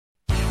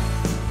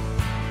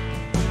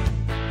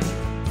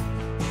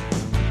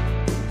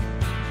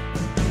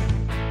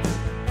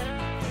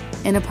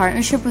In a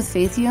partnership with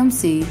Faith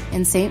UMC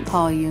and St.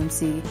 Paul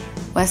UMC,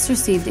 West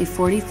received a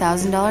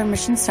 $40,000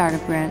 mission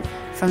startup grant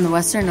from the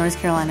Western North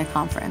Carolina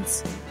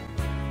Conference.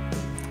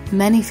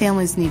 Many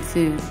families need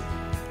food,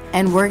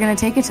 and we're going to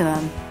take it to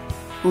them,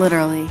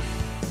 literally.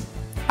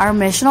 Our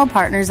missional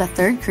partners at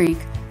Third Creek,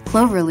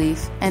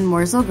 Cloverleaf, and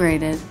Mooresville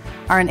Graded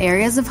are in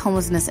areas of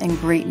homelessness and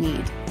great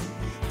need.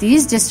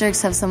 These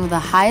districts have some of the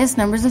highest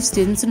numbers of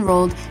students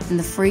enrolled in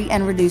the free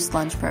and reduced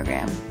lunch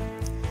program.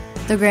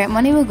 The grant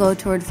money will go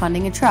toward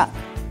funding a truck.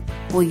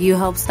 Will you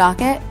help stock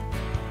it?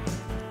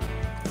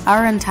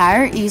 Our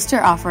entire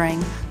Easter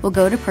offering will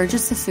go to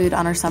purchase the food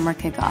on our summer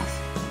kickoff.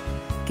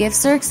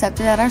 Gifts are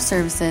accepted at our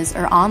services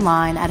or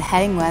online at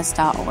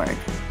headingwest.org.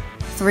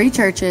 3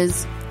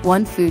 churches,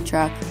 1 food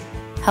truck.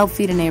 Help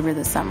feed a neighbor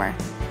this summer.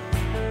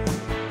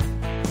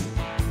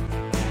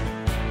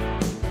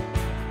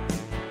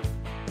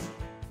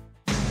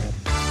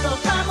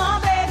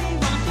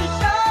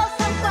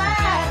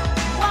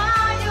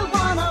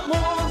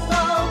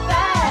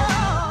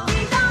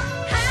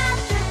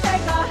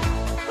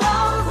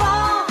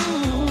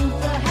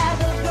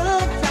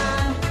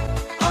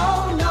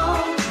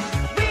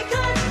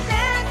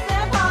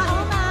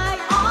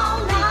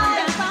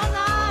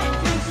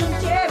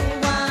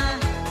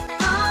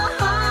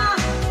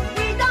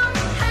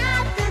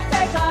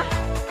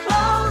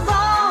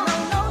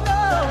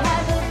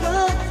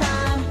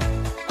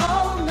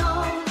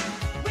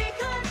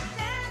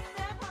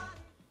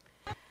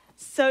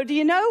 So do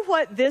you know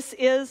what this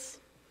is?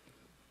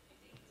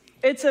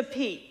 It's a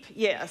peep.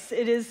 Yes,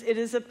 it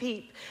is a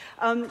peep.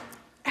 How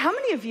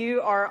many of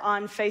you are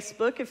on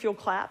Facebook, if you'll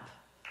clap?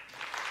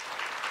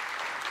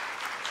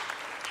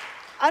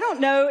 I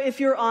don't know if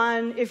you're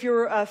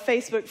a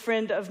Facebook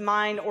friend of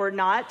mine or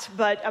not,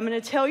 but I'm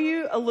going to tell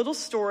you a little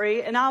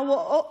story, and I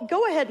will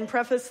go ahead and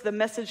preface the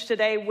message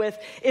today with,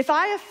 if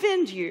I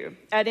offend you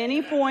at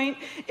any point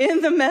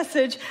in the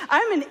message,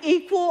 I'm an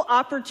equal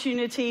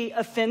opportunity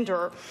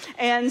offender.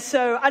 And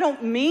so I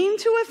don't mean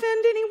to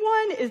offend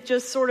anyone. It's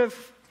just sort of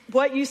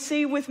what you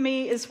see with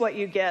me is what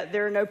you get.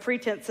 There are no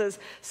pretenses,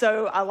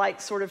 so I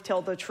sort of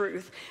tell the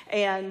truth.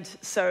 And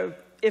so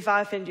if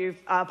I offend you,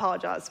 I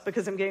apologize,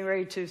 because I'm getting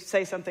ready to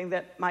say something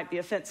that might be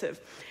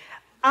offensive.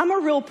 I'm a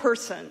real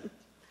person,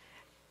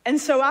 and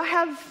so I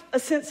have a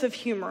sense of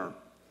humor,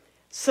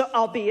 so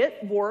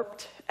albeit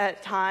warped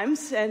at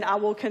times, and I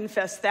will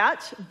confess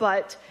that,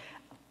 but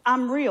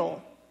I'm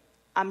real.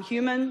 I'm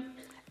human,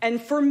 and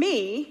for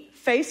me,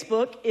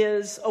 Facebook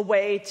is a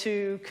way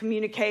to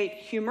communicate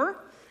humor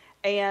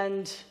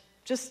and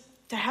just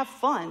to have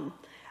fun.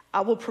 I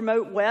will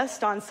promote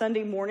West on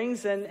Sunday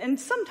mornings and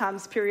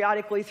sometimes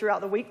periodically throughout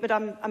the week, but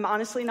I'm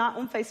honestly not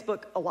on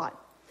Facebook a lot.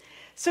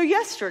 So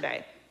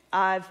yesterday,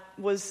 I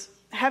was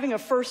having a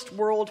first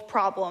world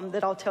problem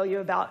that I'll tell you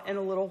about in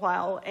a little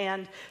while,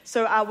 and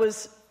so I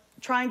was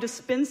trying to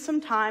spend some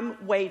time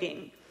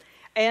waiting,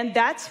 and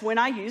that's when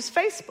I use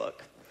Facebook,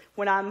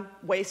 when I'm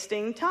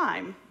wasting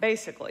time,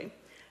 basically.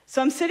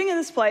 So I'm sitting in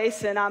this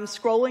place, and I'm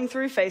scrolling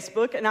through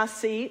Facebook, and I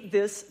see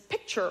this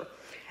picture.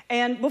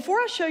 And before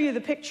I show you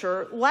the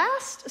picture,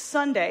 last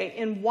Sunday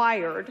in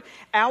Wired,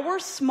 our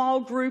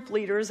small group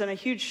leaders, and a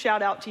huge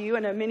shout out to you,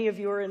 I know many of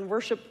you are in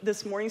worship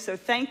this morning, so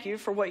thank you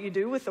for what you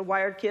do with the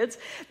Wired kids.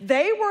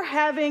 They were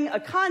having a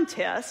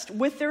contest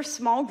with their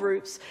small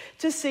groups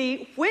to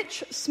see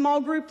which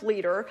small group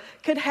leader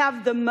could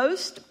have the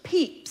most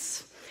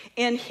peeps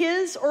in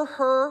his or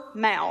her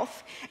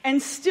mouth and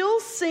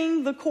still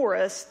sing the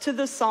chorus to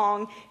the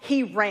song,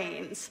 He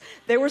Reigns.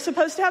 They were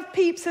supposed to have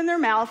peeps in their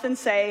mouth and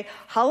say,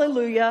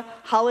 hallelujah,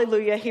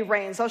 hallelujah, He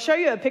reigns. I'll show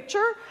you a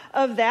picture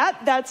of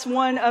that. That's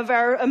one of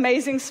our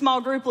amazing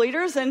small group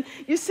leaders, and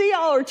you see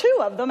or 2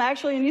 of them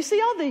actually, and you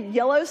see all the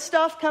yellow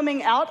stuff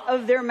coming out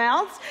of their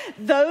mouths.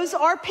 Those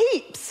are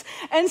peeps.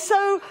 And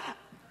so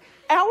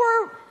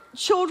our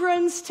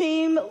children's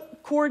team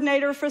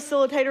coordinator,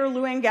 facilitator,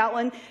 Luann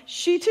Gatlin,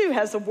 she too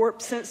has a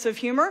warped sense of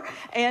humor,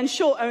 and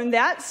she'll own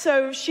that.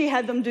 So she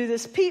had them do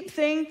this peep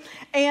thing,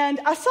 and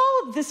I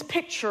saw this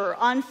picture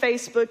on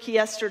Facebook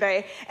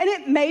yesterday, and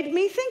it made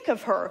me think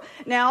of her.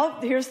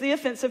 Now, here's the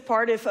offensive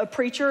part. If a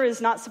preacher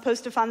is not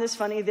supposed to find this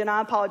funny, then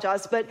I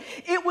apologize, but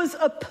it was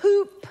a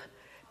poop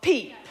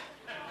peep.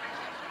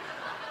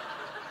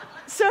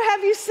 So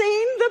have you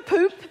seen the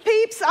poop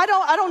peeps? I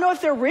don't know if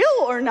they're real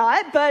or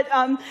not, but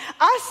I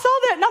saw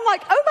that and I'm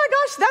like, oh my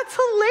gosh, that's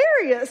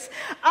hilarious.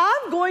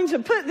 I'm going to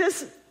put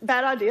this,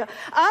 bad idea,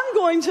 I'm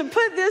going to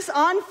put this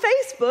on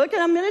Facebook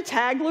and I'm going to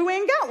tag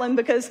Luann Gatlin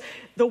because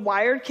the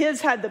Wired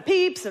kids had the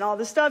peeps and all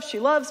this stuff. She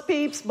loves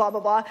peeps, blah, blah,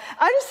 blah.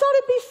 I just thought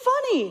it'd be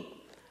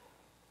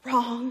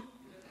funny.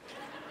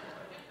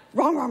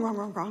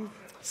 Wrong.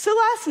 So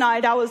last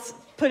night I was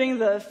putting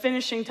the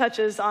finishing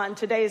touches on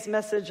today's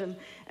message and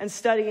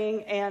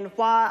studying, and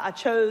why I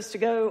chose to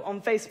go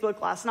on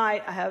Facebook last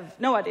night, I have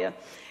no idea.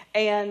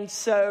 And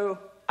so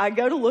I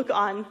go to look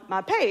on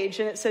my page,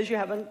 and it says you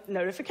have a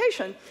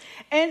notification.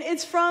 And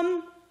it's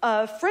from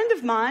a friend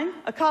of mine,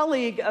 a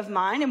colleague of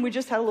mine, and we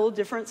just had a little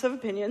difference of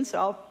opinion,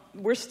 so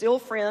we're still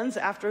friends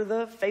after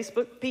the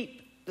Facebook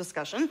peep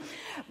discussion.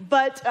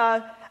 But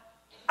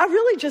I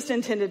really just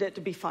intended it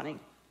to be funny.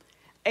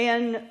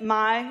 And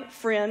my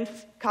friend,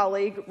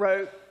 colleague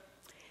wrote,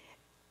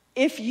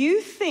 if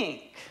you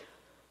think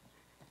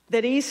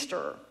that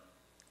Easter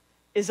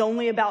is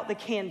only about the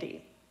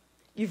candy,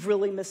 you've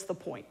really missed the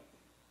point.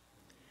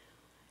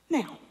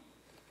 Now,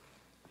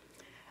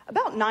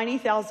 about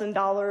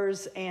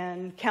 $90,000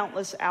 and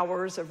countless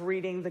hours of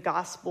reading the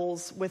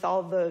Gospels with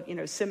all the,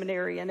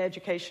 seminary and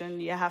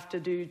education you have to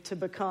do to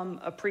become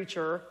a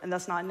preacher, and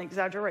that's not an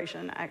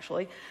exaggeration,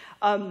 actually.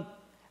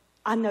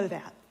 I know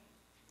that.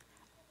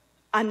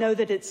 I know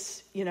that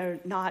it's,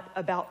 not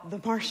about the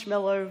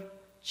marshmallow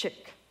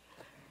chick.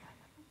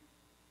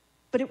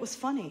 But it was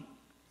funny.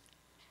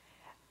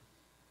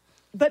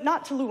 But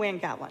not to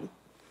Luann Gatlin.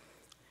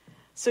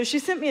 So she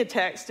sent me a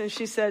text and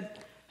she said,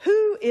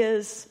 who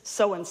is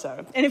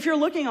so-and-so? And if you're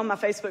looking on my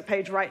Facebook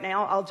page right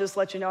now, I'll just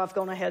let you know I've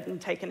gone ahead and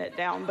taken it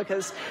down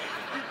because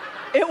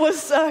it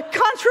was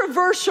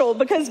controversial.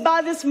 Because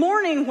by this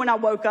morning when I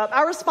woke up,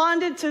 I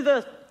responded to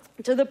the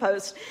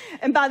post.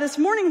 And by this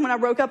morning when I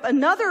woke up,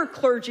 another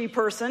clergy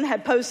person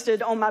had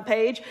posted on my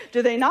page,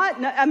 do they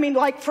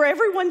not, for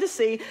everyone to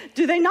see,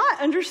 do they not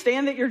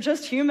understand that you're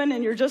just human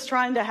and you're just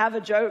trying to have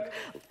a joke?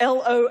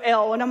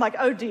 LOL. And I'm like,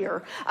 oh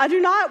dear. I do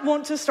not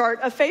want to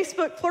start a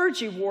Facebook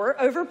clergy war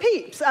over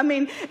peeps.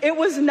 It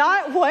was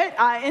not what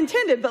I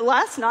intended. But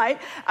last night,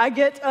 I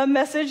get a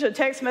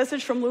text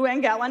message from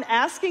Luann Gatlin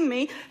asking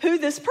me who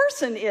this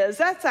person is.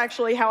 That's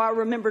actually how I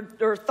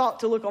remembered or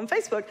thought to look on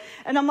Facebook.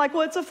 And I'm like,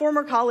 well, it's a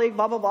former colleague,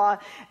 blah, blah, blah.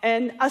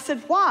 And I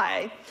said,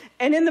 why?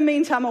 And in the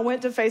meantime, I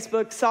went to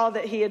Facebook, saw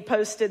that he had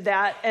posted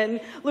that. And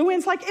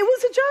Luann's like, it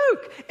was a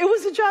joke. It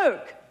was a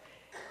joke.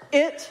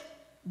 It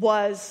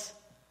was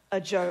a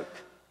joke.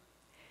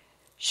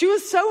 She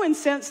was so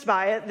incensed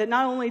by it that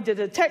not only did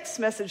a text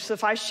message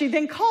suffice, she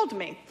then called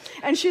me.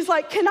 And she's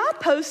like, can I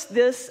post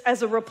this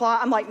as a reply?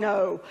 I'm like,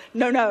 no.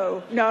 And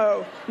I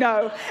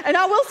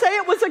will say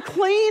it was a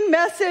clean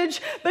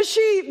message, but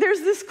there's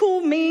this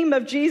cool meme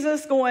of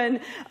Jesus going,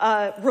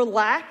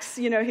 relax.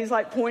 He's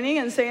like pointing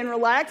and saying,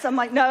 relax. I'm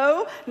like,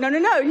 no.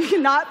 You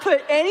cannot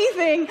put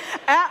anything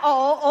at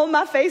all on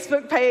my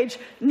Facebook page.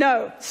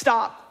 No,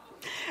 stop.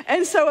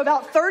 And so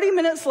about 30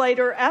 minutes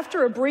later,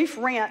 after a brief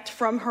rant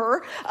from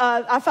her,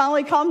 I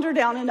finally calmed her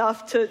down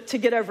enough to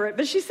get over it.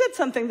 But she said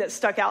something that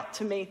stuck out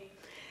to me.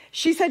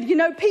 She said,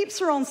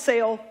 peeps are on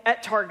sale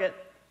at Target.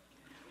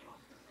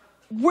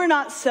 We're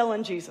not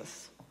selling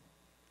Jesus.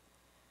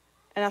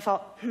 And I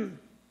thought,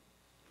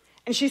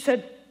 And she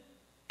said,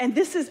 and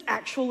this is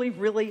actually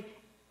really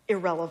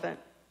irrelevant.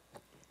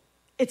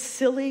 It's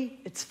silly,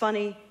 it's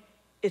funny,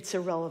 it's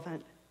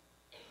irrelevant.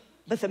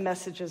 But the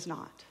message is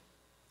not.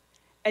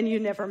 And you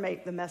never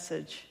make the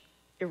message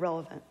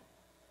irrelevant.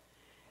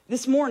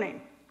 This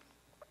morning,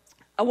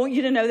 I want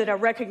you to know that I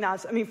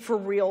recognize, for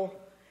real,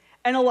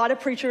 and a lot of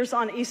preachers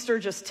on Easter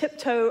just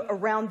tiptoe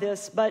around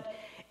this, but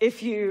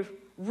if you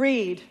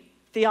read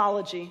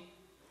theology,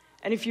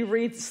 and if you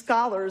read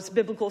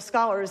biblical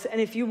scholars, and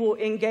if you will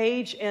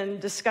engage in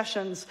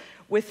discussions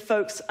with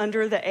folks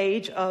under the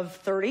age of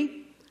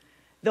 30,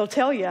 they'll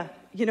tell you,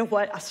 you know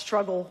what, I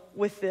struggle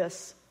with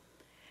this.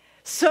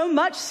 So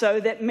much so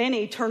that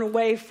many turn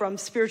away from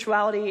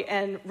spirituality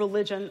and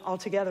religion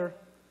altogether.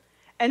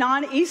 And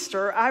on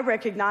Easter, I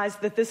recognize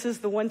that this is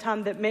the one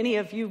time that many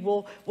of you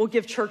will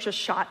give church a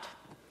shot.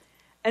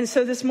 And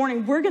so this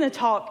morning, we're going to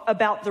talk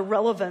about the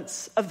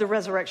relevance of the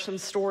resurrection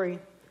story.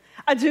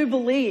 I do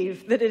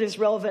believe that it is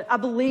relevant. I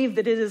believe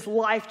that it is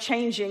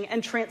life-changing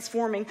and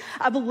transforming.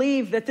 I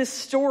believe that this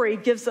story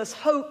gives us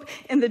hope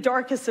in the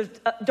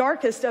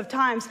darkest of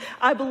times.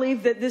 I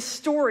believe that this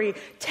story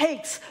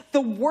takes the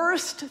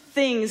worst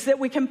things that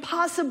we can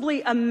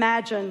possibly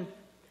imagine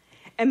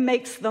and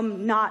makes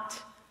them not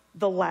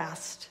the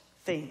last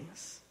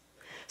things.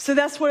 So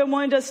that's what I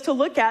wanted us to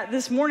look at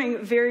this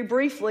morning very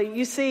briefly.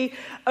 You see,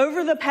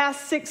 over the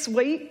past 6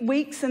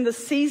 weeks in the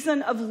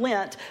season of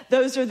Lent,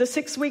 those are the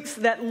 6 weeks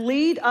that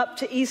lead up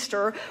to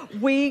Easter,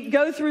 we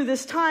go through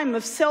this time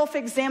of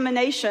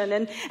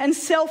self-examination and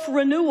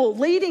self-renewal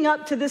leading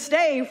up to this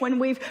day when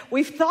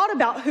we've thought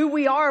about who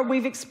we are,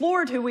 we've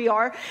explored who we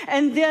are,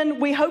 and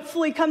then we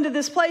hopefully come to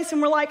this place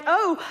and we're like,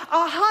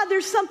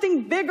 there's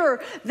something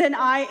bigger than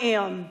I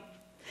am.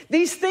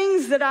 These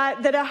things that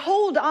I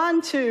hold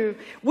on to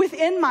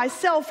within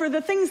myself are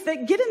the things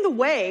that get in the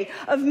way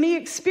of me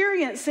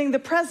experiencing the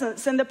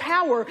presence and the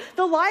power,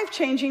 the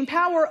life-changing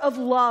power of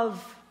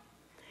love.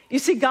 You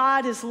see,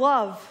 God is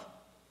love.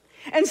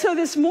 And so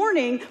this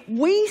morning,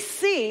 we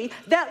see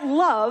that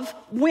love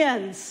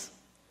wins.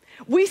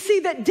 We see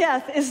that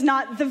death is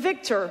not the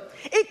victor.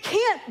 It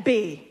can't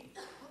be.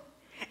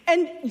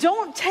 And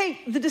don't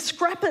take the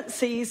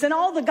discrepancies and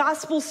all the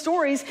gospel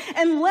stories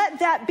and let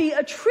that be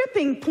a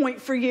tripping point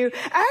for you.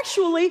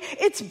 Actually,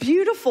 it's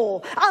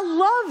beautiful. I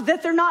love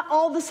that they're not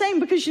all the same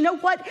because you know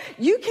what?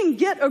 You can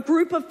get a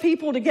group of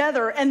people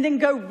together and then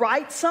go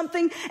write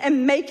something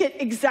and make it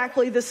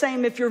exactly the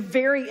same if you're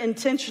very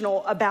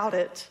intentional about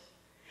it.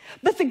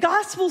 But the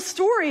gospel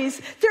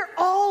stories, they're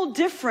all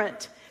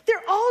different.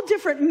 They're all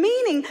different,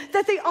 meaning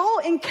that they all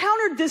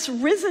encountered this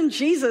risen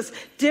Jesus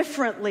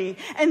differently.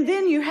 And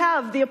then you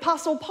have the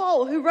Apostle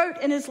Paul, who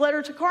wrote in his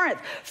letter to Corinth,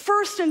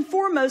 first and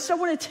foremost, I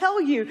want to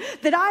tell you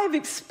that I have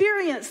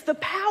experienced the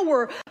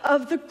power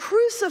of the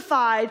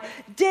crucified,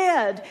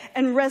 dead,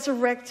 and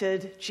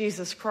resurrected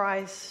Jesus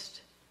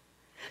Christ.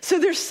 So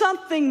there's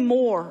something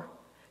more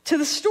to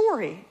the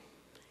story.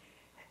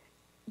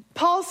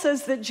 Paul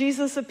says that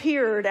Jesus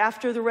appeared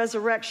after the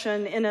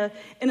resurrection in a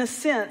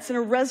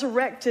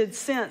resurrected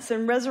sense.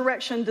 And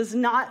resurrection does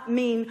not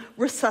mean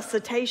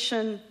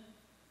resuscitation.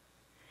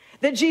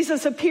 That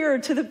Jesus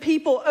appeared to the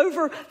people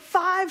over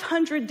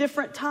 500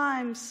 different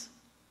times.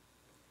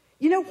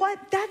 You know what?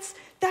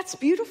 That's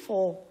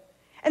beautiful.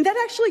 And that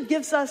actually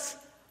gives us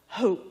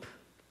hope.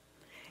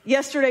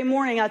 Yesterday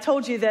morning, I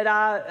told you that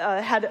I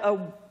had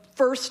a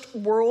first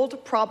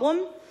world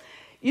problem.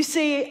 You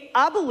see,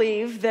 I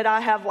believe that I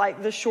have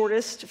like the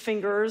shortest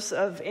fingers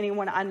of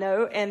anyone I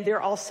know, and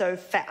they're also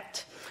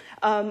fat.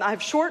 I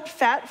have short,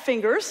 fat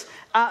fingers.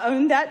 I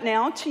own that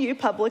now to you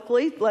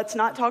publicly. Let's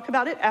not talk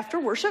about it after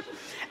worship.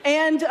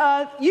 And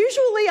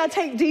usually I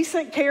take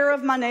decent care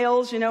of my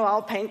nails. You know,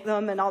 I'll paint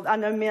them. And I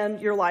know men,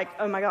 you're like,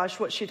 oh my gosh,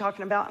 what's she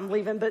talking about? I'm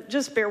leaving. But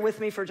just bear with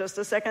me for just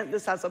a second.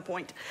 This has a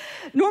point.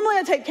 Normally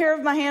I take care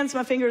of my hands,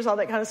 my fingers, all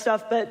that kind of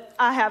stuff. But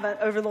I haven't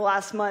over the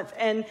last month.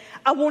 And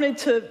I wanted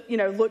to,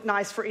 look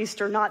nice for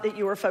Easter. Not that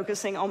you were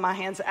focusing on my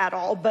hands at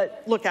all.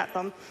 But look at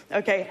them.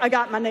 Okay, I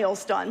got my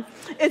nails done.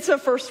 It's a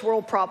first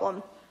world problem.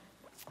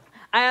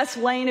 I asked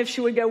Lane if she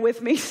would go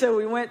with me, so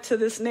we went to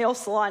this nail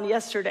salon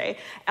yesterday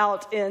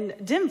out in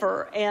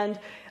Denver, and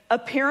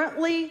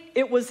apparently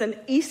it was an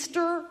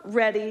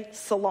Easter-ready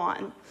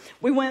salon.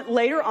 We went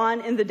later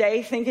on in the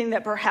day thinking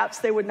that perhaps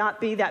they would not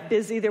be that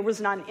busy. There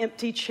was not an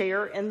empty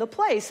chair in the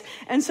place,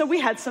 and so we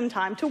had some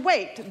time to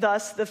wait,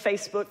 thus the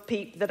Facebook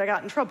peep that I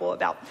got in trouble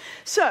about.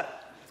 So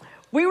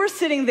we were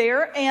sitting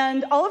there,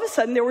 and all of a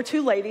sudden, there were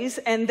two ladies,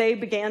 and they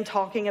began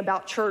talking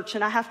about church.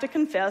 And I have to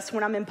confess,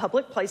 when I'm in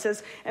public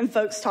places and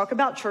folks talk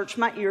about church,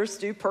 my ears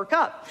do perk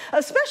up,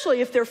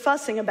 especially if they're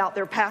fussing about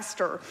their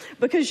pastor.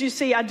 Because you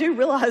see, I do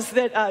realize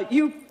that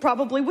you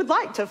probably would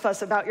like to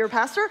fuss about your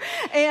pastor.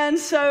 And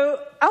so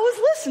I was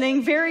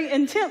listening very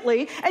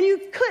intently, and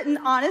you couldn't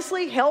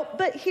honestly help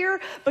but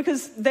hear,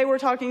 because they were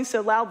talking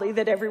so loudly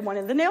that everyone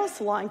in the nail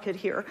salon could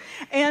hear.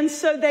 And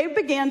so they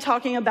began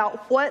talking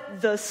about what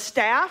the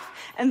staff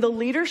and the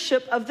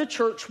leadership of the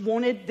church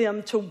wanted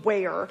them to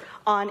wear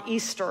on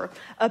Easter.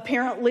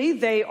 Apparently,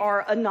 they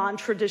are a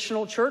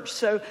non-traditional church,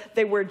 so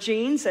they wear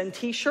jeans and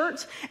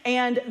t-shirts,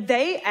 and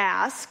they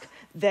ask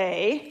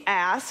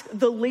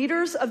the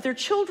leaders of their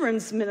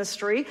children's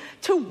ministry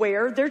to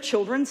wear their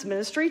children's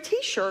ministry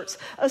t-shirts,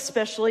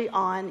 especially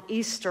on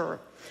Easter.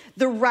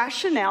 The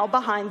rationale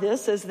behind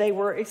this, as they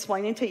were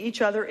explaining to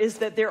each other, is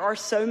that there are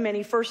so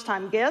many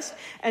first-time guests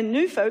and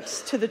new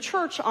folks to the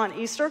church on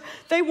Easter.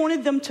 They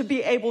wanted them to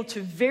be able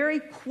to very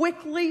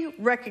quickly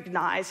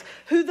recognize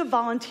who the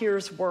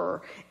volunteers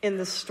were in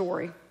the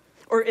story,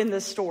 or in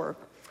the store.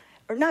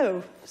 Or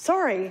no,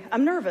 sorry,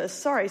 I'm nervous.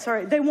 Sorry.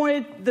 They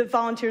wanted the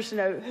volunteers to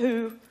know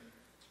who.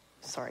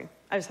 Sorry,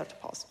 I just have to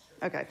pause.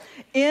 Okay,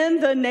 in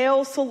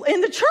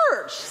the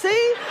church. See?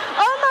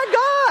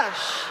 Oh my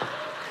gosh.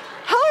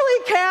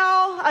 Holy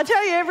cow. I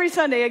tell you, every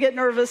Sunday I get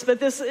nervous, but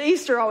this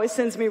Easter always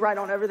sends me right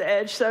on over the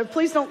edge. So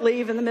please don't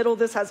leave in the middle.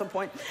 This has a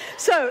point.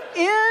 So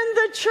in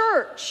the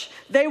church,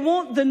 they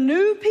want the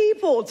new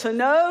people to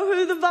know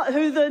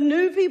who the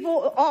new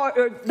people are.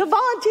 Or the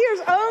volunteers,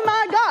 oh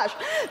my gosh.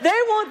 They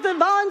want the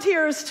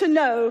volunteers to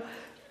know,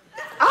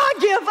 I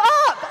give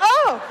up.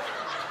 Oh.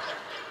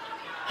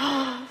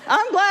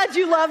 I'm glad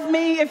you love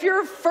me. If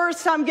you're a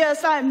first-time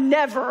guest, I'm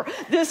never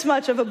this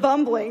much of a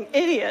bumbling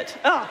idiot.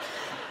 Oh.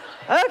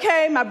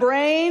 Okay, my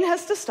brain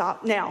has to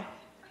stop. Now,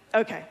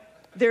 okay,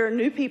 there are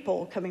new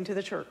people coming to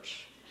the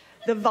church.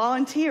 The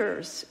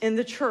volunteers in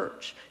the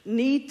church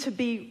need to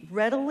be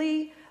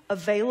readily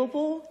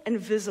available and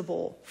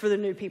visible for the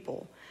new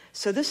people.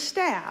 So the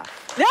staff,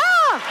 thank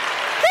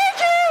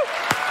you.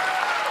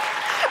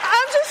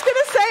 I'm just going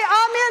to say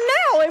amen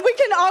now, and we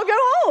can all go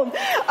home.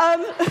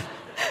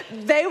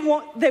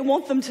 They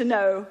want them to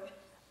know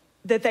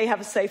that they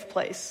have a safe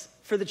place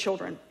for the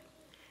children.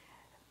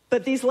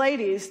 But these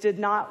ladies did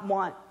not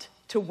want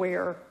to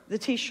wear the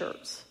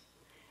t-shirts.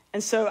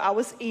 And so I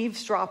was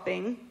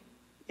eavesdropping,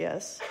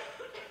 yes,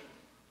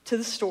 to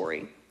the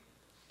story.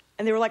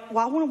 And they were like,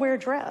 well, I want to wear a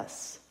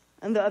dress.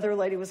 And the other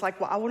lady was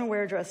like, well, I want to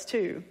wear a dress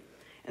too.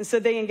 And so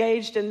they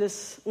engaged in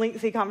this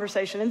lengthy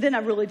conversation. And then I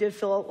really did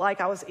feel like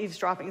I was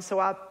eavesdropping, so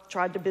I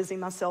tried to busy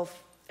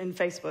myself in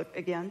Facebook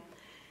again.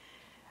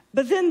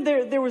 But then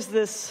there was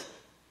this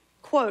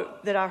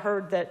quote that I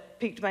heard that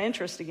piqued my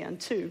interest again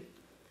too.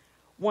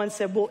 One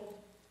said, well,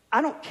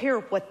 I don't care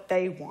what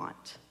they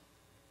want.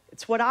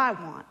 It's what I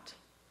want.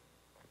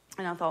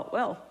 And I thought,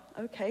 well,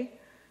 okay,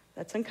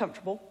 that's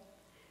uncomfortable.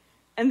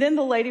 And then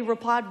the lady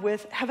replied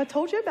with, have I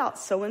told you about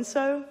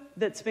so-and-so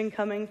that's been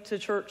coming to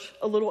church,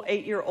 a little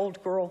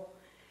 8-year-old girl?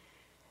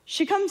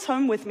 She comes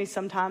home with me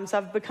sometimes.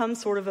 I've become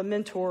sort of a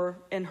mentor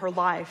in her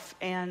life.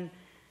 And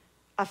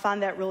I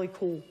find that really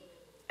cool.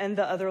 And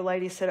the other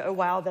lady said, oh,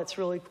 wow, that's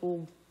really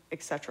cool,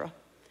 etc.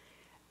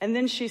 And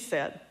then she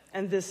said,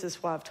 and this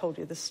is why I've told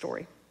you this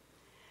story.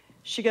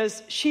 She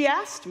goes, she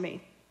asked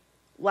me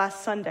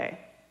last Sunday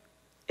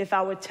if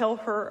I would tell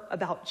her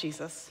about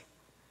Jesus.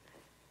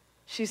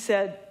 She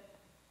said,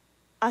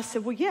 I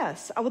said, well,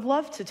 yes, I would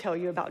love to tell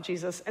you about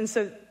Jesus. And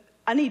so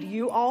I need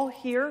you all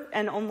here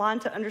and online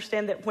to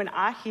understand that when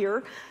I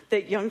hear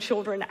that young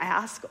children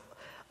ask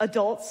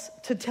adults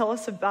to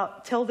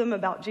tell them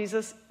about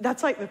Jesus,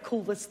 that's like the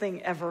coolest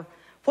thing ever.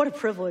 What a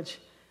privilege,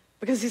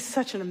 because he's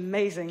such an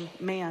amazing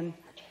man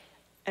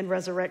and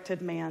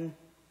resurrected man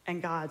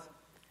and God.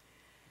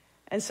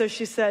 And so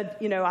she said,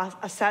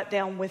 I sat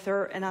down with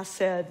her and I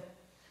said,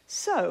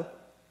 so,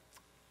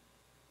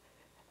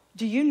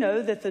 do you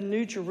know that the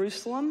New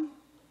Jerusalem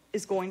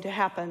is going to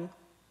happen?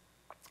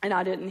 And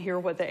I didn't hear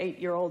what the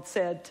 8-year-old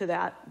said to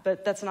that,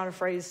 but that's not a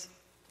phrase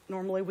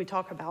normally we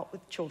talk about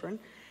with children.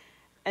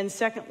 And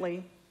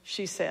secondly,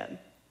 she said,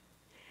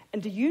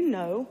 and do you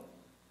know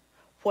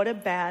what a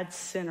bad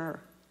sinner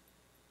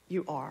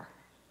you are?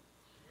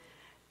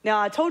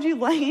 Now, I told you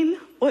Lane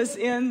was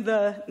in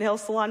the nail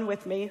salon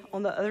with me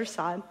on the other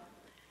side.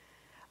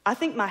 I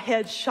think my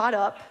head shot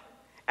up,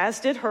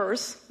 as did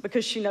hers,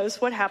 because she knows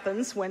what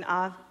happens when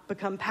I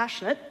become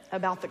passionate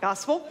about the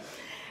gospel.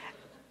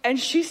 And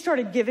she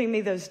started giving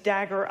me those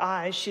dagger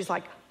eyes. She's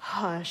like,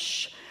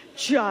 hush,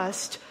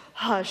 just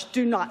hush.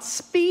 Do not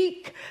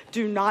speak.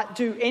 Do not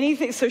do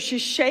anything. So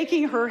she's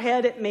shaking her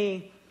head at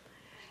me.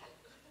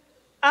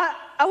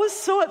 I was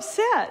so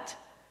upset.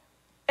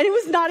 And it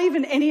was not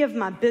even any of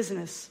my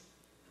business.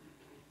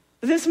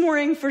 This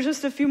morning, for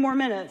just a few more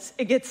minutes,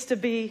 it gets to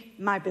be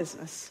my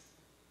business.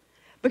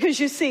 Because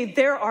you see,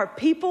 there are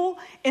people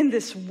in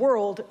this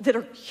world that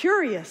are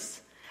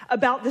curious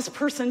about this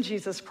person,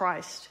 Jesus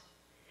Christ.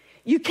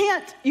 You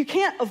can't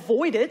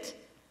avoid it.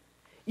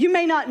 You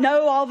may not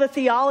know all the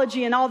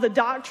theology and all the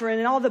doctrine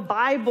and all the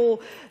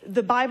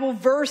Bible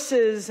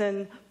verses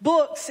and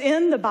books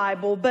in the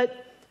Bible,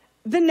 but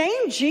the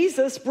name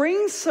Jesus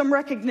brings some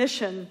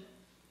recognition.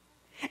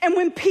 And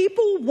when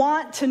people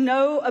want to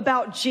know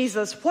about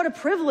Jesus, what a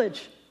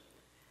privilege.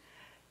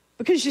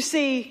 Because you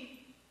see,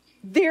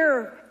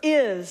 there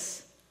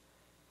is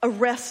a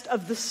rest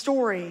of the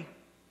story.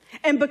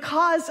 And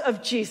because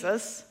of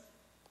Jesus,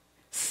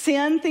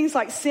 things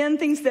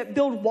that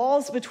build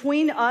walls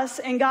between us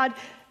and God,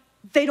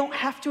 they don't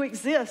have to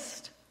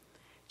exist.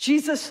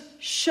 Jesus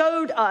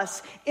showed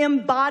us,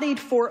 embodied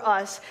for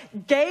us,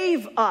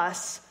 gave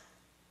us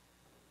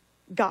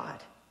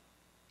God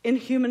in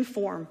human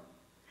form,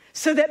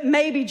 so that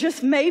maybe,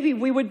 just maybe,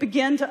 we would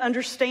begin to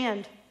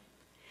understand.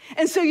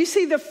 And so you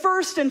see, the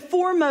first and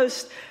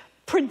foremost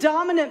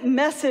predominant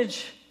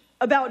message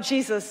about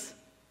Jesus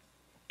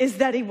is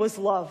that he was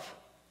love.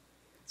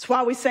 That's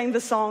why we sang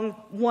the song,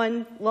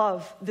 One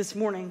Love, this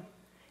morning.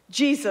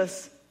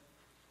 Jesus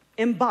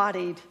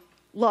embodied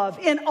love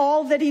in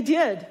all that he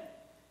did.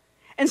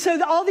 And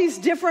so all these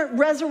different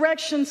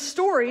resurrection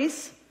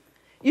stories,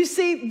 you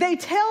see, they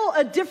tell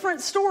a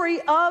different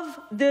story of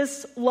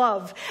this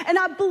love. And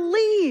I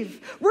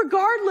believe,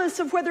 regardless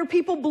of whether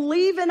people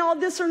believe in all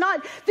this or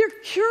not, they're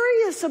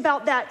curious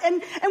about that.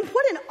 And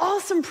what an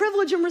awesome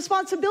privilege and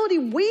responsibility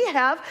we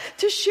have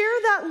to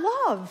share that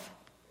love.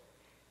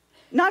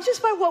 Not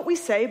just by what we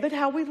say, but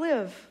how we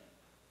live.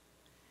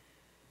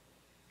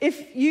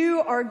 If you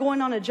are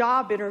going on a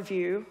job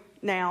interview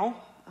now,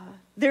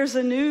 there's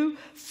a new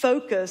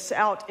focus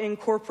out in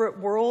corporate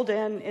world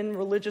and in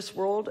religious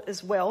world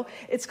as well.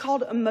 It's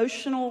called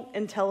emotional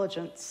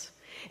intelligence.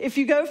 If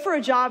you go for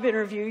a job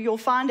interview, you'll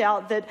find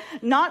out that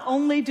not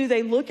only do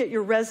they look at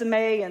your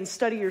resume and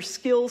study your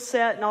skill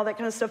set and all that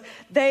kind of stuff,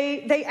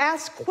 they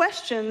ask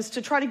questions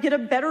to try to get a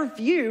better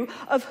view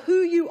of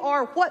who you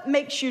are, what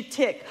makes you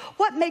tick,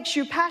 what makes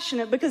you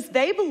passionate, because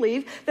they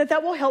believe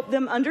that will help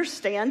them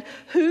understand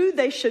who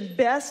they should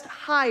best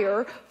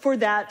hire for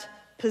that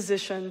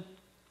position.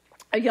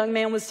 A young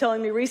man was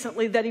telling me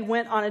recently that he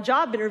went on a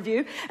job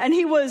interview and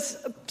he was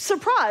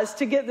surprised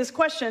to get this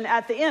question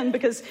at the end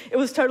because it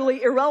was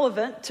totally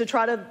irrelevant to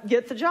try to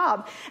get the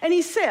job. And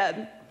he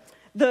said,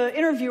 the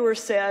interviewer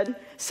said,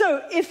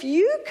 so if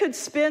you could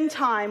spend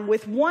time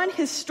with one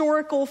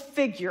historical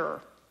figure,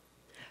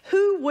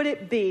 who would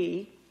it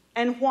be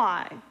and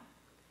why?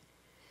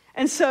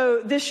 And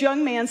so this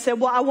young man said,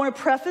 well, I want to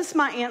preface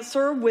my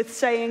answer with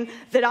saying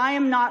that I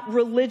am not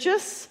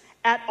religious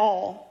at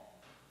all.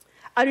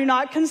 I do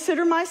not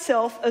consider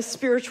myself a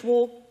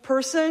spiritual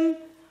person,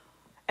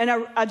 and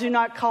I do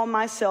not call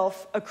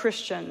myself a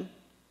Christian.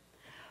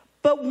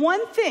 But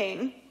one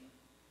person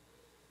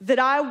that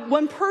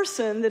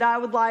I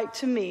would like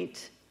to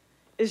meet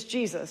is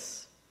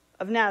Jesus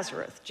of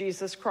Nazareth,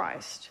 Jesus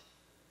Christ.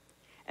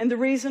 And the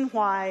reason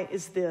why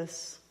is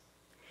this.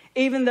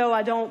 Even though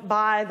I don't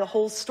buy the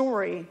whole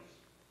story,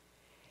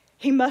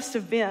 he must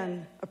have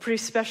been a pretty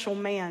special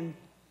man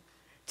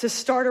to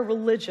start a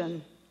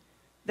religion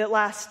that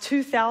lasts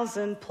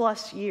 2,000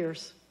 plus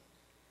years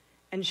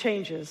and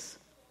changes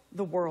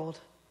the world.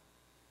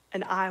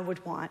 And I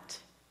would want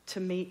to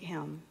meet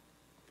him.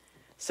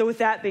 So with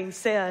that being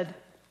said,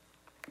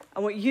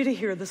 I want you to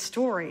hear the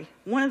story,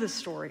 one of the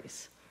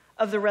stories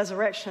of the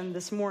resurrection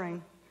this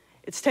morning.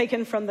 It's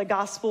taken from the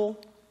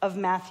Gospel of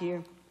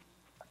Matthew.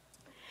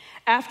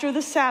 After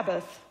the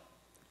Sabbath,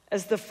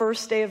 as the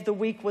first day of the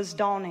week was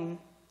dawning,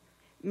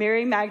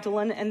 Mary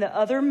Magdalene and the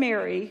other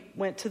Mary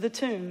went to the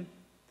tomb.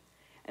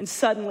 And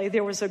suddenly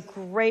there was a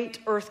great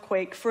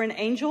earthquake, for an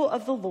angel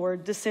of the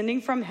Lord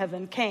descending from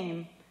heaven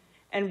came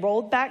and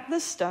rolled back the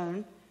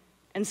stone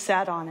and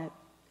sat on it.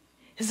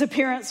 His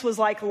appearance was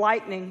like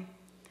lightning,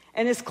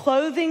 and his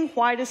clothing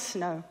white as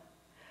snow.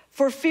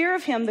 For fear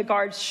of him, the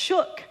guards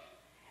shook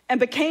and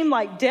became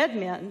like dead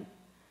men.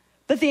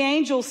 But the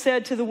angel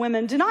said to the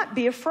women, "Do not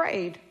be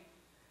afraid,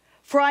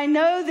 for I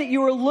know that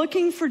you are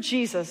looking for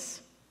Jesus,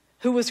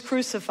 who was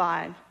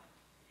crucified.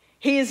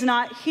 He is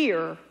not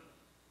here.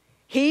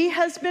 He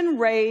has been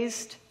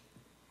raised,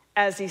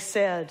 as he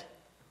said."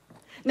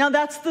 Now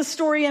that's the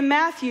story in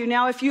Matthew.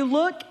 Now if you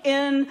look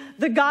in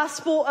the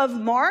Gospel of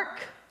Mark,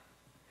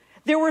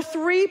 there were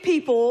 3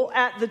 people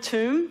at the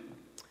tomb.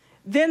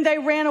 Then they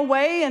ran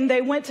away and they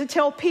went to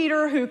tell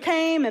Peter, who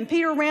came, and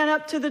Peter ran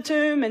up to the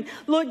tomb and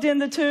looked in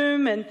the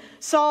tomb and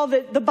saw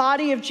that the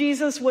body of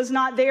Jesus was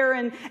not there.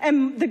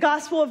 And the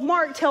Gospel of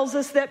Mark tells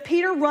us that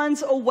Peter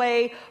runs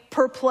away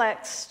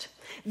perplexed.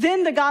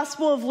 Then the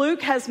Gospel of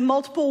Luke has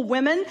multiple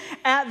women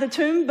at the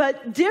tomb,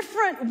 but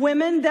different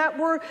women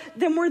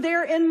than were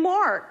there in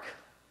Mark.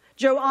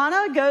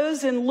 Joanna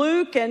goes in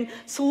Luke and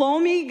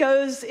Salome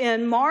goes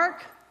in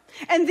Mark.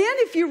 And then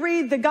if you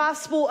read the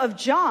Gospel of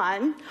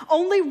John,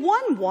 only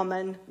one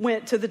woman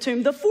went to the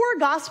tomb. The 4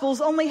 Gospels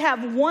only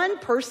have one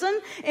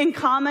person in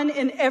common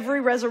in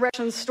every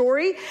resurrection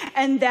story,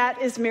 and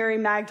that is Mary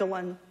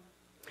Magdalene.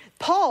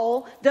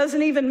 Paul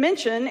doesn't even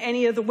mention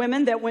any of the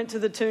women that went to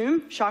the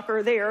tomb.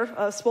 Shocker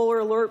there. Spoiler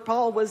alert,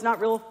 Paul was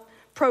not real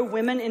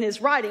pro-women in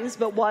his writings,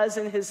 but was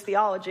in his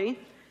theology.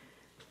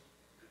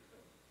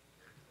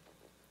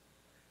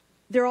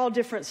 They're all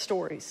different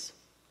stories.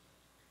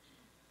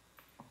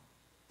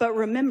 But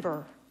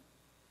remember,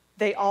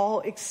 they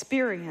all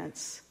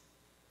experience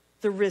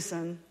the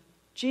risen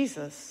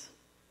Jesus.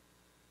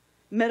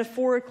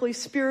 Metaphorically,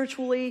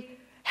 spiritually,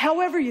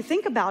 however you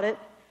think about it,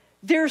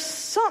 there's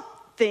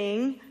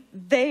something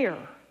there.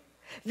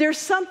 There's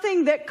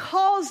something that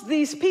caused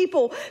these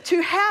people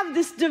to have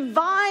this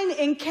divine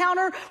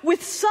encounter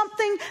with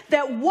something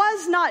that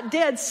was not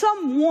dead,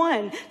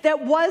 someone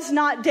that was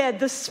not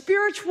dead, the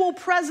spiritual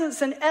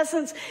presence and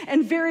essence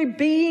and very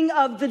being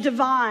of the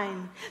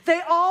divine. They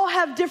all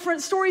have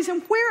different stories,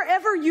 and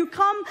wherever you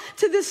come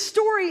to this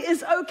story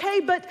is okay,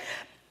 but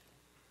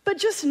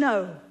just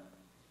know,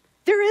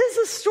 there is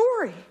a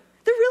story.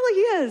 There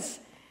really is.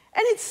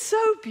 And it's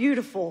so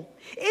beautiful.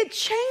 It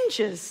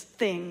changes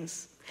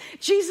things.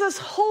 Jesus'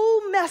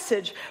 whole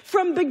message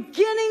from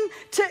beginning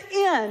to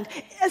end,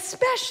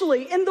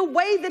 especially in the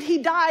way that he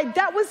died,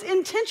 that was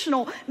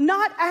intentional,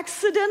 not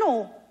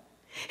accidental.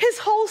 His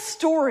whole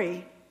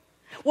story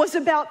was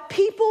about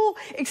people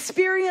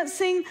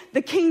experiencing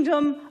the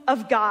kingdom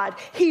of God.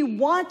 He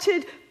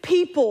wanted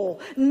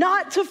people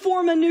not to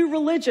form a new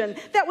religion.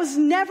 That was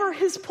never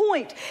his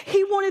point.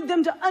 He wanted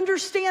them to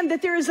understand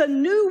that there is a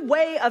new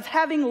way of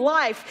having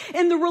life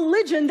in the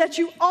religion that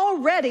you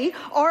already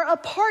are a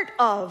part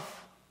of.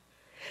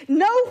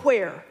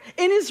 Nowhere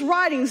in his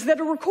writings that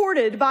are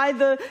recorded by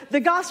the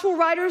gospel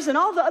writers and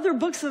all the other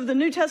books of the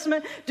New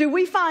Testament do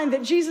we find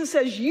that Jesus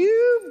says,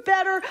 you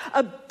better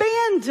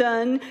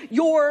abandon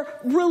your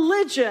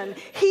religion.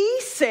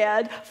 He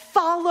said,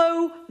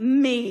 follow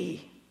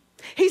me.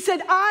 He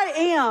said, I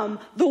am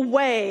the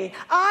way,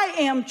 I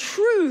am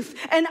truth,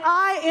 and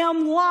I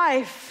am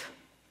life.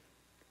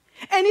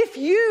 And if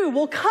you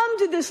will come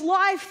to this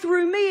life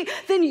through me,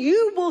 then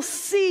you will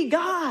see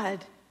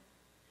God.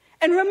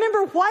 And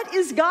remember, what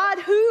is God?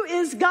 Who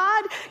is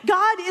God?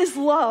 God is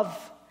love.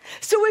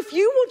 So if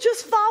you will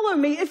just follow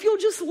me, if you'll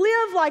just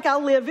live like I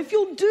live, if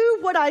you'll do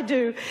what I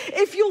do,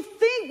 if you'll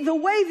think the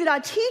way that I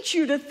teach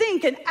you to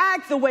think and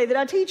act the way that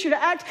I teach you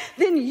to act,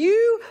 then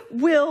you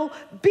will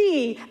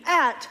be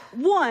at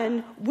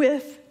one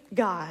with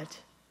God.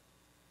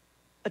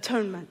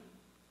 Atonement,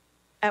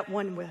 at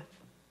one with.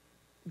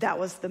 That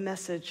was the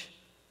message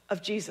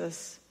of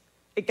Jesus.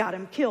 It got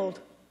him killed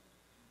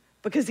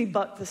because he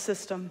bucked the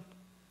system.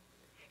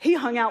 He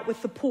hung out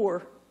with the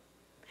poor.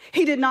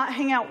 He did not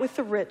hang out with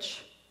the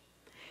rich.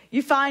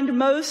 You find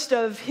most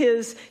of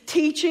his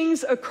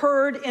teachings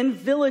occurred in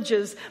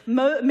villages.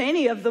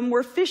 Many of them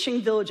were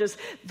fishing villages.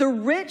 The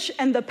rich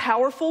and the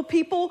powerful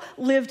people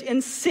lived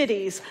in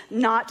cities,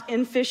 not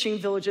in fishing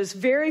villages.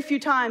 Very few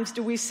times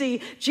do we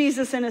see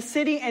Jesus in a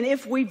city, and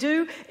if we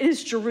do, it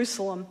is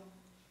Jerusalem.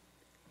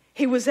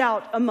 He was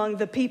out among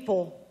the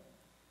people.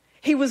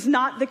 He was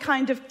not the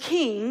kind of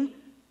king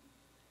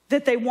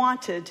that they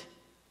wanted.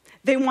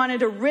 They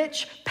wanted a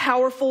rich,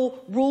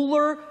 powerful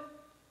ruler,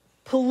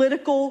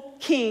 political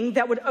king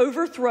that would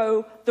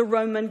overthrow the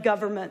Roman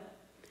government.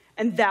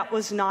 And that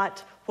was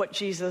not what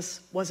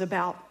Jesus was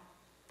about.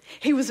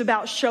 He was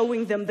about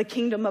showing them the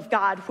kingdom of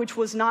God, which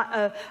was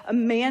not a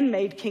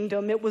man-made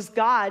kingdom. It was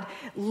God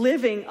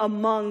living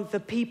among the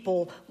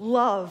people,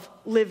 love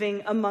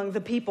living among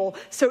the people.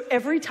 So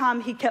every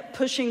time he kept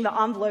pushing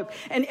the envelope,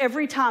 and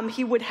every time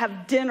he would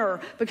have dinner,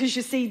 because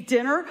you see,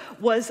 dinner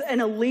was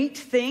an elite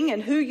thing,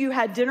 and who you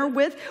had dinner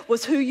with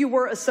was who you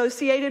were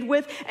associated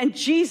with. And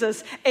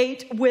Jesus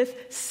ate with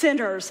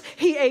sinners.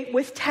 He ate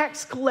with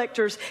tax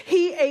collectors.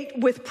 He ate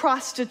with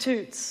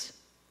prostitutes.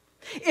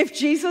 If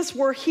Jesus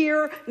were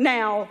here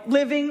now,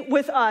 living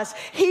with us,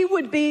 he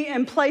would be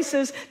in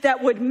places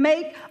that would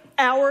make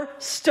our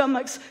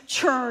stomachs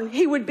churn.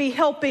 He would be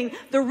helping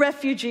the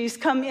refugees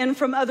come in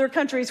from other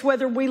countries,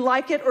 whether we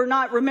like it or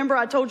not. Remember,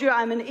 I told you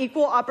I'm an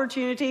equal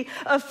opportunity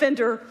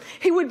offender.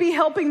 He would be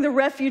helping the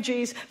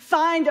refugees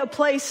find a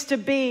place to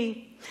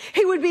be.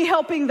 He would be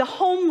helping the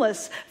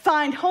homeless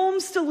find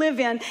homes to live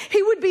in.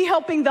 He would be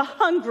helping the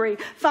hungry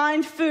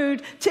find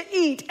food to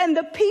eat. And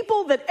the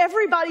people that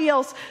everybody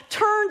else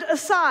turned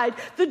aside,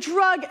 the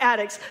drug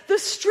addicts, the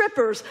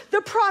strippers,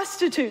 the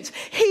prostitutes,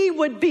 he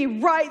would be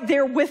right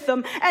there with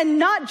them. And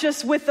not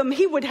just with them,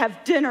 he would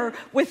have dinner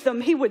with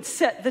them. He would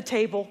set the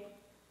table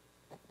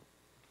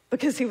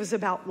because he was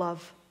about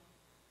love.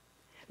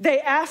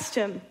 They asked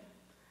him,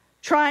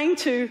 trying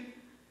to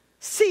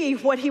see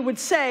what he would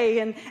say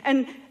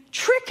and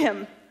trick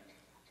him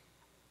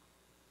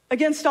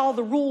against all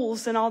the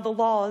rules and all the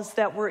laws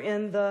that were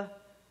in the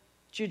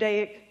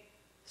Judaic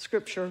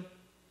scripture.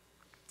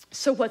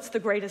 So what's the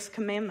greatest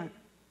commandment?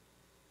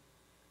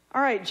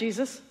 All right,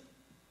 Jesus,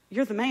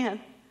 you're the man.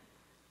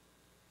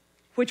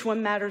 Which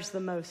one matters the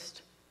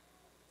most?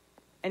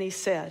 And he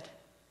said,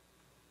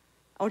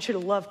 I want you to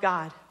love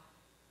God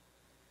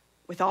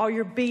with all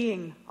your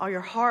being, all your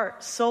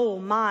heart,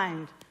 soul,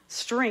 mind,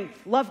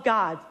 strength. Love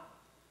God.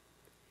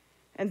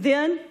 And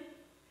then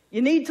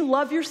you need to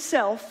love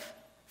yourself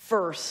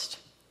first.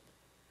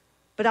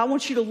 But I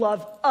want you to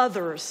love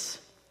others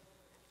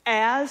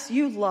as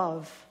you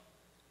love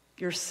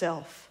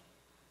yourself.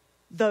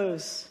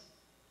 Those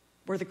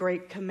were the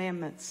great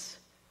commandments.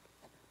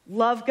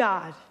 Love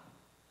God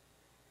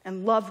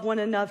and love one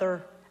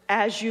another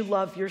as you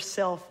love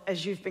yourself,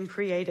 as you've been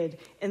created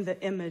in the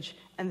image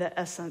and the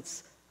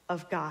essence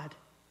of God.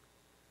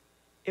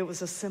 It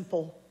was a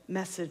simple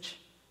message,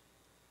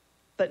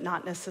 but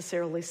not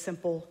necessarily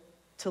simple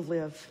to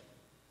live.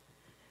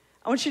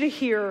 I want you to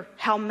hear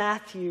how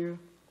Matthew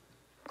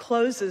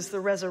closes the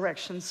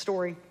resurrection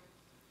story.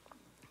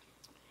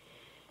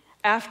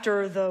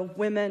 After the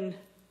women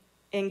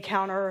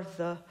encounter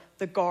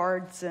the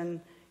guards and,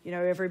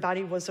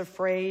 everybody was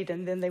afraid,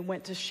 and then they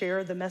went to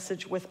share the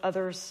message with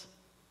others.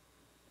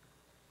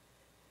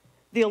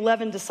 The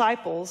 11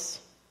 disciples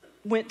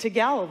went to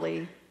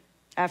Galilee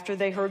after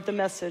they heard the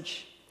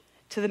message,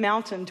 to the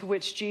mountain to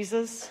which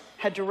Jesus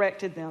had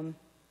directed them.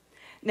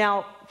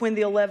 Now, when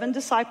the 11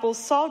 disciples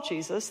saw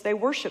Jesus, they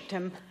worshiped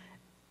him.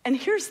 And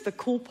here's the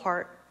cool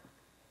part.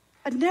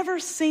 I'd never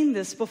seen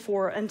this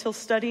before until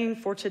studying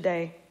for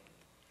today.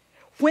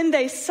 When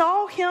they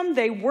saw him,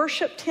 they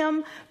worshiped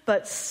him,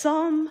 but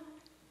some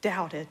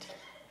doubted.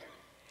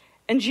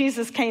 And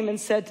Jesus came and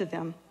said to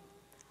them,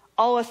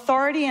 all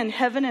authority in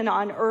heaven and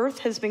on earth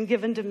has been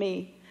given to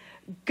me.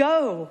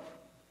 Go,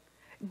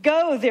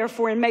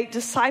 therefore, and make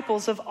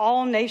disciples of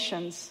all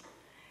nations,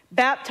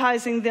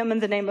 baptizing them in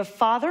the name of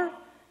Father,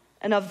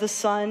 and of the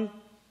Son,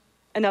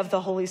 and of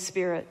the Holy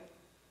Spirit,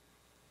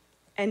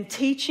 and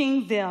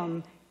teaching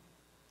them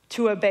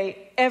to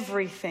obey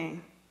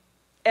everything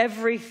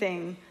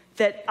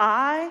that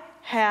I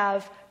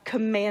have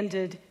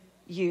commanded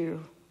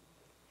you.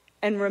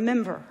 And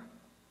remember,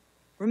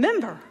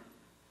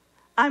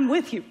 I'm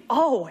with you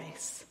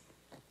always,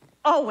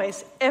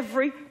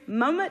 every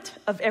moment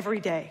of every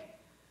day,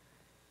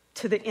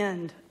 to the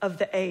end of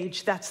the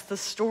age. That's the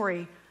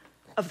story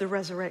of the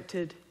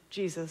resurrected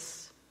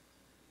Jesus.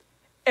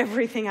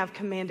 Everything I've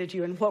commanded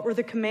you. And what were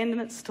the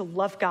commandments? To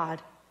love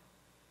God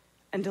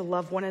and to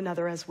love one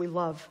another as we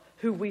love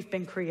who we've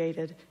been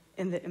created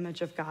in the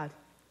image of God.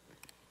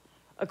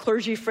 A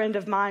clergy friend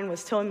of mine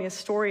was telling me a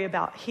story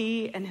about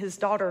he and his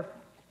daughter.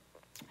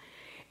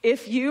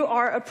 If you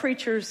are a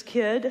preacher's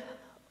kid,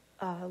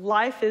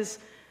 life is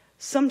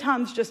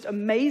sometimes just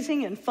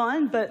amazing and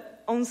fun,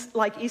 but on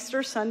like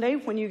Easter Sunday,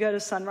 when you go to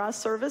sunrise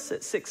service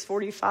at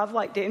 6:45,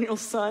 like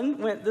Daniel's son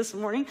went this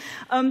morning,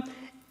 it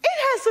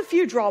has a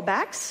few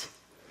drawbacks.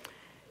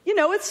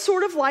 It's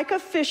sort of like a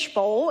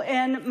fishbowl.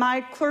 And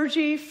my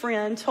clergy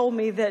friend told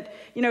me that,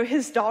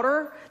 his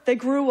daughter, they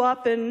grew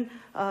up in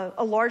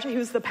he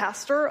was the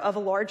pastor of a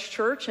large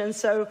church. And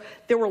so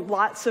there were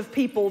lots of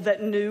people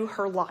that knew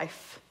her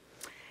life.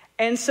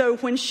 And so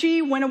when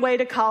she went away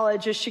to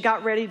college, as she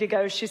got ready to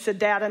go, she said,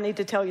 Dad, I need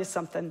to tell you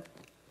something.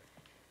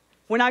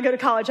 When I go to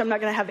college, I'm not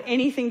going to have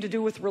anything to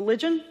do with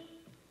religion.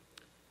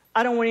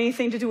 I don't want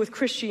anything to do with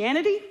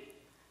Christianity.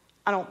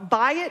 I don't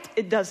buy it.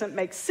 It doesn't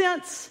make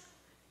sense.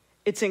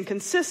 It's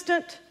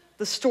inconsistent.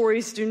 The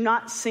stories do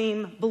not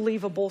seem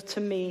believable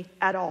to me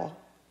at all.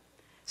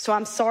 So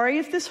I'm sorry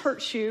if this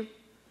hurts you,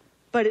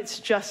 but it's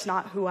just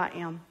not who I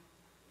am.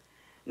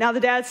 Now, the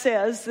dad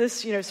says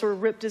this, sort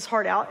of ripped his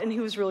heart out, and he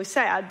was really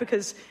sad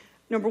because,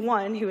 number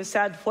one, he was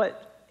sad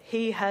what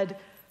he had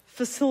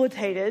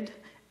facilitated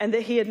and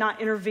that he had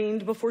not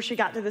intervened before she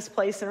got to this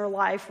place in her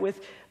life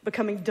with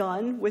becoming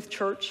done with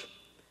church.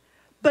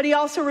 But he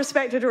also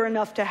respected her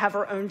enough to have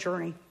her own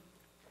journey.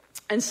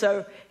 And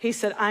so he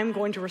said, I'm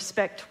going to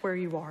respect where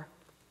you are.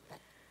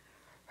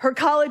 Her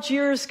college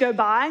years go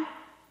by.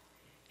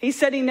 He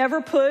said he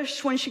never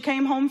pushed when she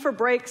came home for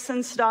breaks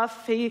and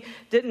stuff. He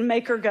didn't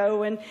make her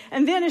go. And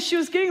then as she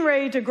was getting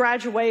ready to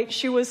graduate,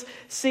 she was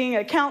seeing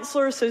a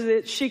counselor so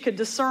that she could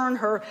discern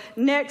her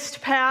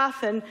next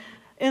path and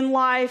in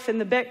life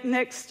and the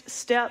next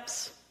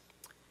steps.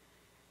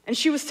 And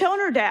she was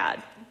telling her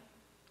dad,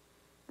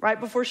 right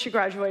before she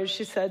graduated,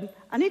 she said,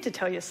 I need to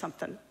tell you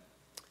something.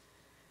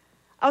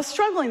 I was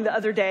struggling the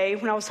other day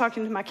when I was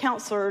talking to my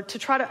counselor to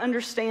try to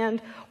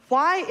understand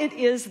why it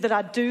is that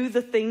I do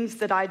the things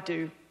that I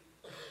do.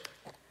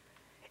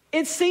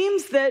 It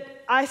seems that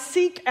I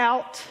seek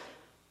out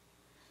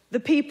the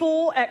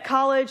people at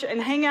college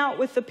and hang out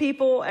with the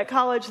people at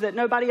college that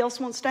nobody else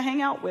wants to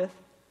hang out with.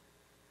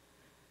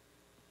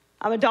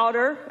 I'm a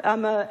daughter.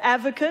 I'm an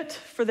advocate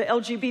for the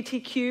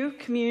LGBTQ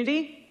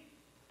community.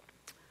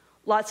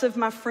 Lots of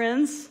my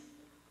friends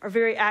are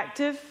very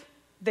active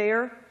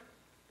there.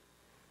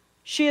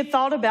 She had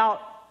thought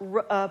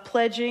about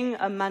pledging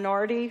a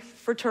minority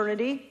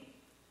fraternity.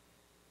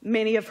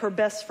 Many of her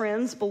best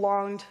friends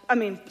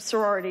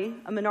sorority,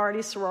 a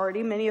minority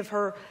sorority. Many of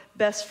her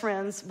best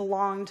friends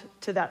belonged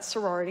to that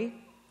sorority.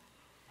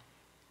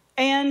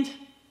 And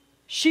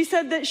she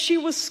said that she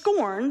was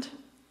scorned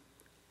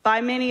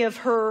by many of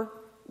her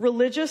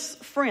religious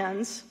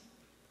friends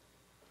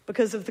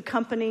because of the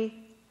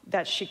company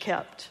that she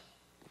kept.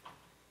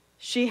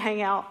 She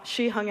hung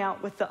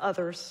out with the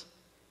others,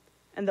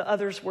 and the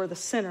others were the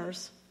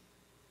sinners.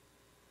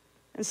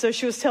 And so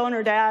she was telling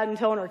her dad and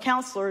telling her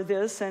counselor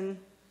this, and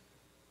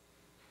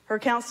her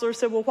counselor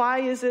said, well, why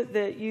is it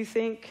that you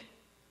think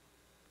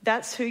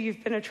that's who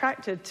you've been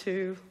attracted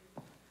to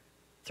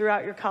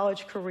throughout your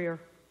college career?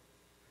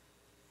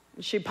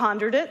 And she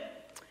pondered it,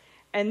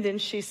 and then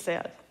she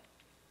said,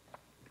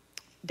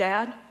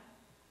 Dad,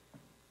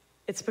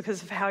 it's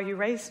because of how you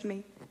raised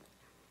me.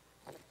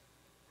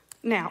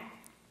 Now,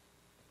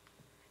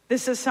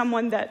 this is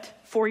someone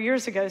that 4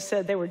 years ago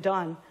said they were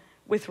done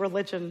with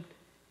religion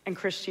and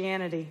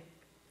Christianity.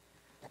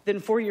 Then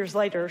 4 years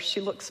later,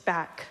 she looks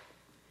back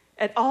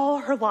at all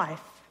her life,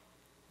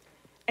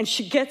 and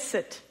she gets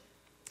it.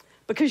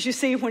 Because you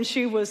see, when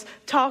she was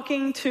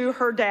talking to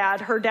her dad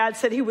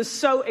said he was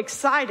so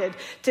excited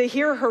to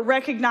hear her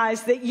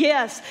recognize that,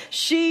 yes,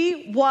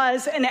 she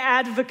was an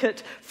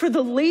advocate for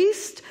the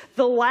least,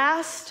 the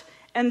last,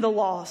 and the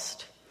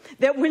lost.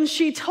 That when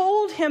she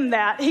told him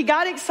that, he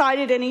got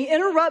excited and he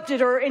interrupted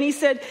her and he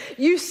said,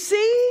 you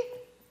see,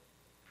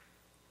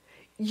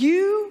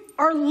 you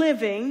are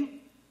living,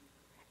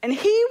 and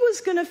he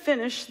was going to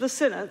finish the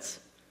sentence.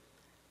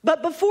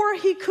 But before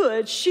he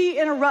could, she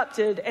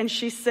interrupted and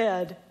she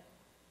said,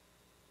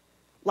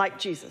 like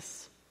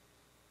Jesus.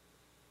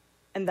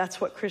 And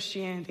that's what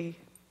Christianity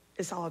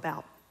is all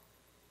about.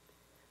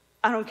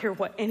 I don't care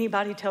what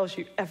anybody tells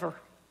you ever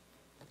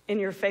in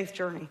your faith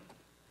journey.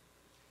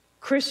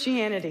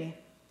 Christianity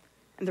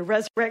and the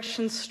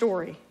resurrection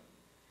story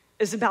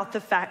is about the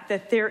fact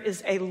that there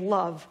is a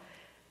love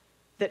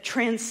that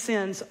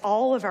transcends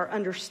all of our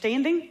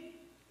understanding,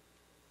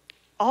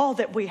 all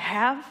that we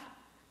have.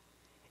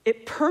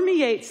 It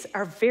permeates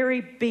our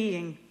very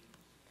being.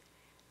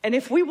 And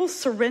if we will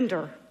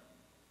surrender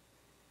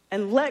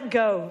and let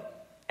go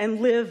and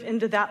live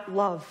into that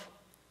love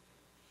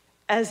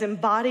as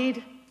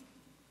embodied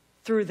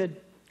through the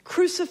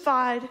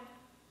crucified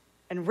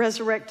and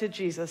resurrected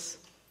Jesus,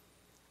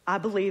 I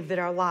believe that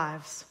our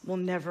lives will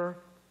never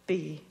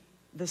be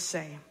the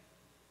same.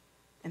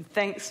 And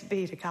thanks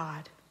be to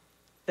God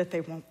that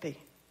they won't be.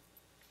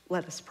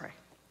 Let us pray.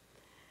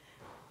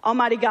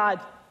 Almighty God,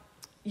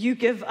 you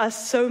give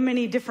us so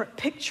many different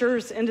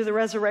pictures into the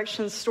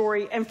resurrection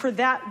story, and for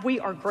that we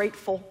are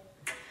grateful.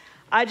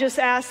 I just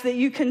ask that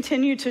you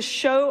continue to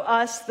show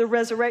us the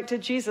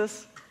resurrected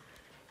Jesus,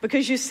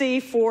 because you see,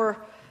 for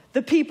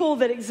the people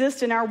that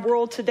exist in our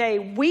world today,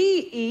 we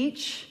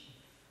each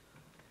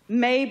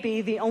may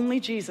be the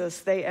only Jesus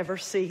they ever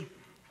see.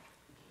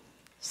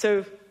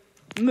 So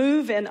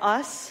move in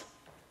us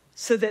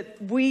so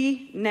that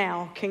we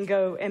now can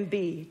go and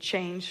be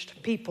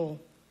changed people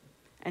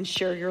and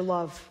share your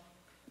love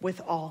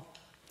with all.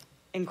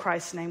 In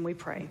Christ's name we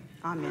pray.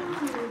 Amen.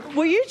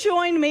 Will you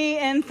join me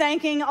in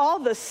thanking all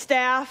the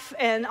staff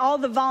and all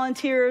the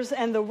volunteers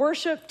and the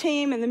worship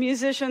team and the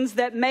musicians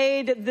that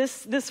made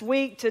this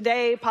week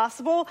today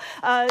possible?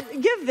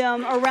 Give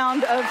them a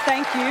round of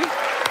thank you.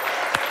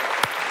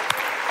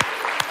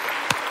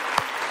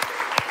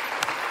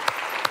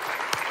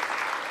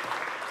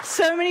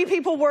 So many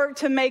people work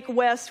to make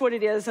West what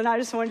it is, and I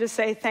just wanted to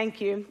say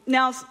thank you.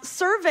 Now,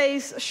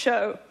 surveys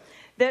show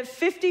that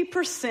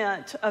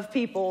 50% of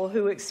people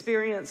who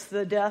experience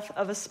the death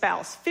of a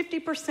spouse,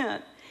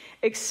 50%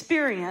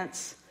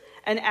 experience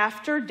an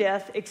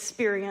after-death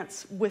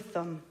experience with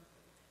them.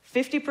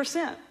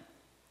 50%.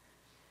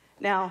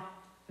 Now,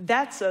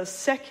 that's a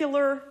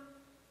secular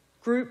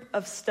group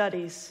of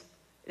studies.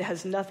 It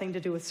has nothing to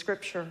do with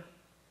Scripture.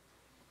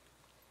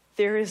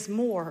 There is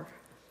more.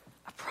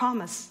 I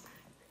promise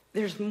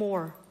there's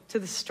more to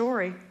the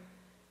story.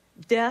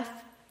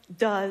 Death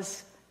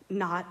does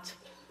not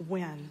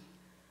win.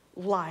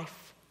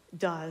 Life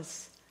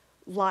does.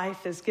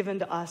 Life is given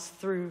to us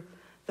through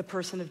the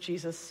person of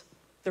Jesus,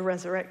 the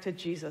resurrected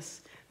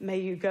Jesus. May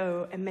you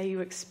go and may you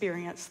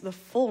experience the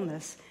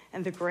fullness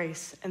and the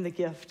grace and the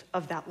gift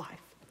of that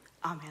life.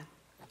 Amen.